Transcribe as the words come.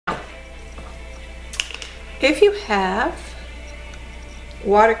If you have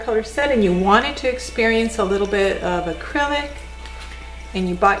watercolor set and you wanted to experience a little bit of acrylic and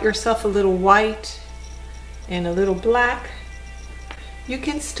you bought yourself a little white and a little black, you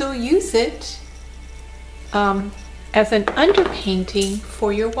can still use it as an underpainting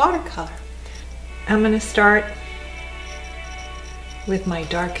for your watercolor. I'm going to start with my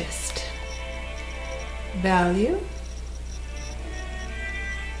darkest value.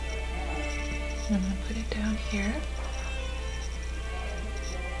 I'm going to put it down here.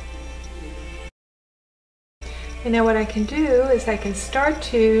 And now what I can do is I can start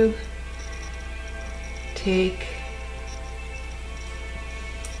to take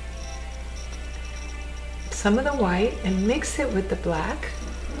some of the white and mix it with the black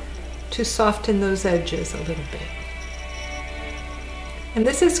to soften those edges a little bit. And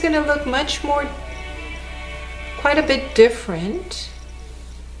this is going to look quite a bit different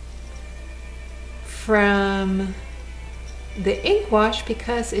from the ink wash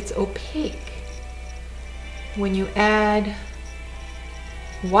because it's opaque. When you add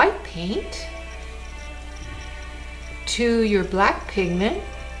white paint to your black pigment,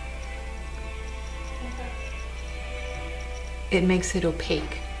 it makes it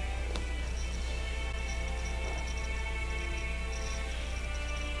opaque.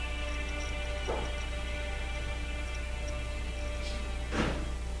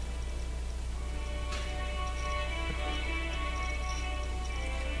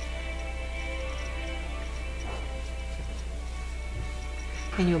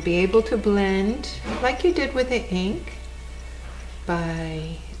 And you'll be able to blend like you did with the ink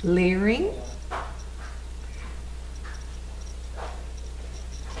by layering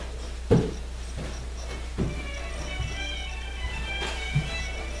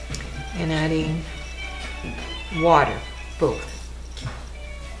and adding water, both.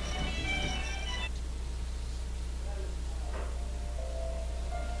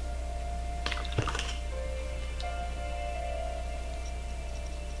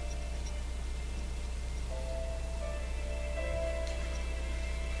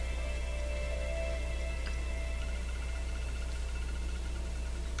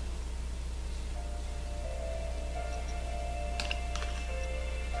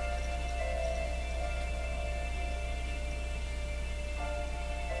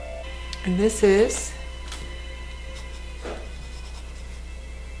 And this is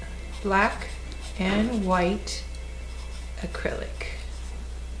black and white acrylic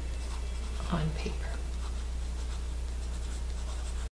on paper.